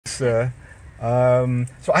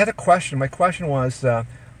So I had a question. My question was,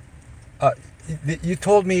 you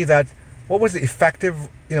told me that what was the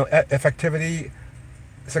effectivity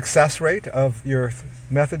success rate of your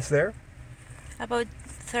methods there? About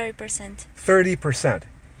 30%. 30%.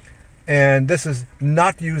 And this is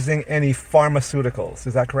not using any pharmaceuticals.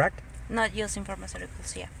 Is that correct? Not using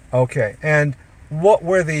pharmaceuticals, yeah. Okay. And what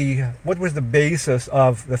was the basis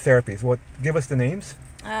of the therapies? Give us the names.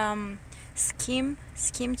 Scheme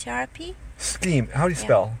therapy. Scheme. How do you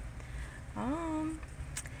spell?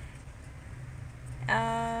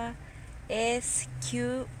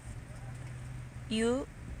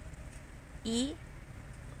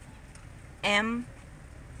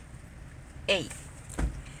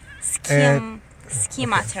 SQUEMA.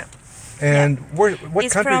 Schema therapy. And what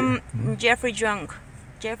it's country? It's from Jeffrey Jung.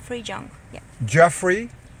 Jeffrey Jung. Yeah. Jeffrey?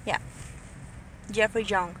 Yeah. Jeffrey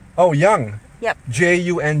Jung. Oh, Young. Yep.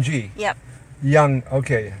 Jung. Yep. Young.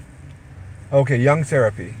 Okay. Okay, Young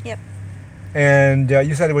therapy. Yep. And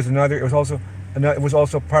you said it was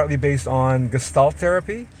also partly based on Gestalt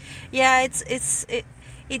therapy. Yeah,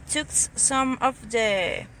 it took some of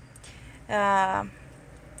the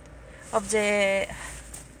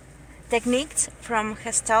techniques from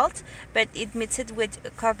Gestalt, but it mixed it with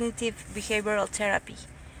cognitive behavioral therapy.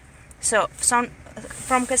 So from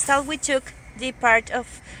Gestalt we took the part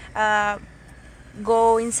of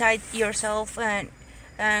go inside yourself and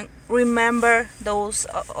remember those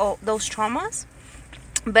traumas,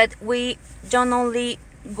 but we don't only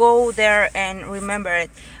go there and remember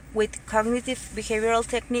it. With cognitive behavioral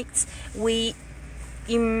techniques, we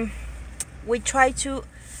try to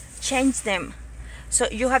change them. So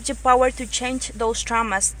you have the power to change those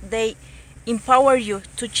traumas. They empower you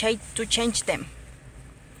to change them.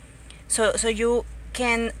 So you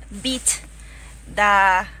can beat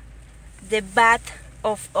the bad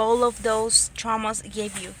of all of those traumas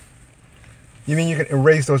gave you. You mean you can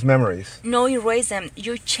erase those memories? No, erase them.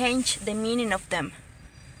 You change the meaning of them.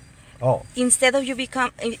 Oh. Instead of you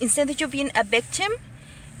being a victim,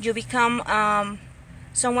 you become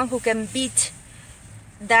someone who can beat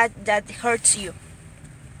that hurts you.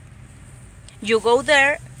 You go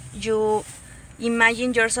there, you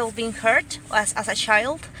imagine yourself being hurt as a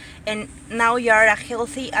child, and now you are a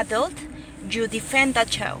healthy adult. You defend that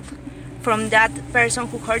child from that person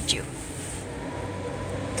who hurt you.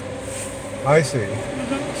 I see.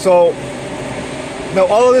 Mm-hmm. So now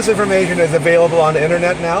all of this information is available on the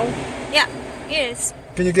internet now? Yeah, it is.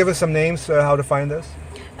 Can you give us some names how to find this?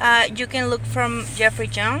 You can look from Jeffrey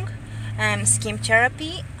Jung, scheme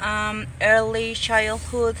therapy, early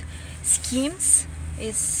childhood schemes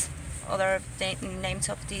is other names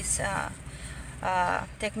of these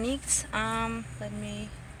techniques. Let me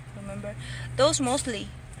remember. Those mostly,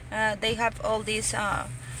 they have all these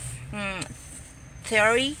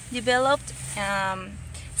theory developed,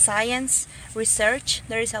 science, research.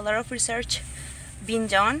 There is a lot of research being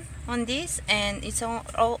done on this, and it's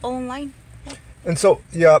all online. And so,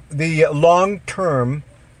 yeah, the long-term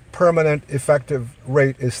permanent effective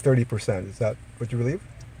rate is 30%. Is that what you believe?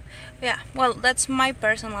 Yeah, well, that's my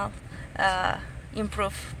personal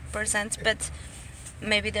improve percent, but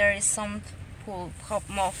maybe there is some who have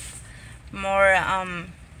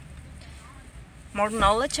more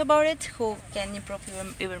knowledge about it, who can improve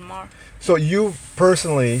even more. So you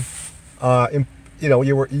personally, your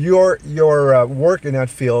work in that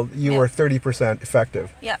field, you were 30%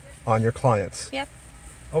 effective. Yeah. On your clients. Yep.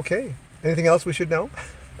 Okay. Anything else we should know?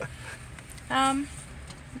 I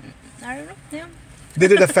don't know. Yeah.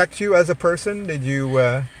 Did it affect you as a person? Did you?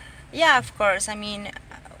 Yeah, of course. I mean,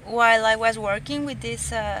 while I was working with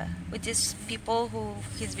these people who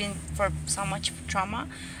has been for so much trauma,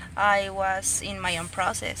 I was in my own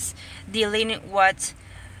process dealing what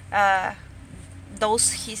those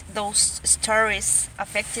stories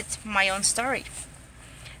affected my own story.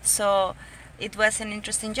 So it was an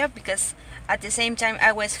interesting job because at the same time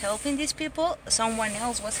I was helping these people, someone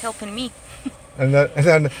else was helping me. And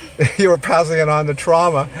then you were passing it on to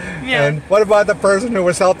trauma. Yeah. And what about the person who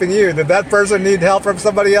was helping you? Did that person need help from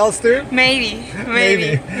somebody else too? Maybe.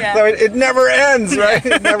 Yeah. So it never ends, right?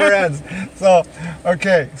 It never ends. So,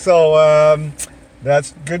 okay. So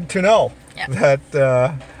that's good to know. Yeah. That,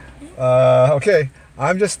 okay.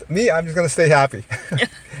 I'm just going to stay happy.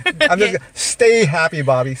 I'm just gonna stay happy,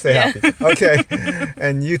 Bobby. Stay happy. Okay.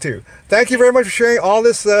 And you too. Thank you very much for sharing all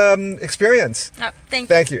this experience. Oh, thank you.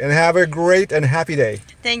 Thank you. And have a great and happy day.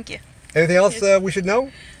 Thank you. Anything else we should know?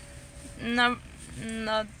 No.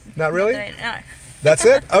 Not really? No. That's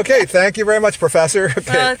it? Okay. Thank you very much, Professor.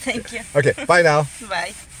 Okay. Oh, thank you. Okay. Bye now.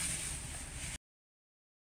 Bye.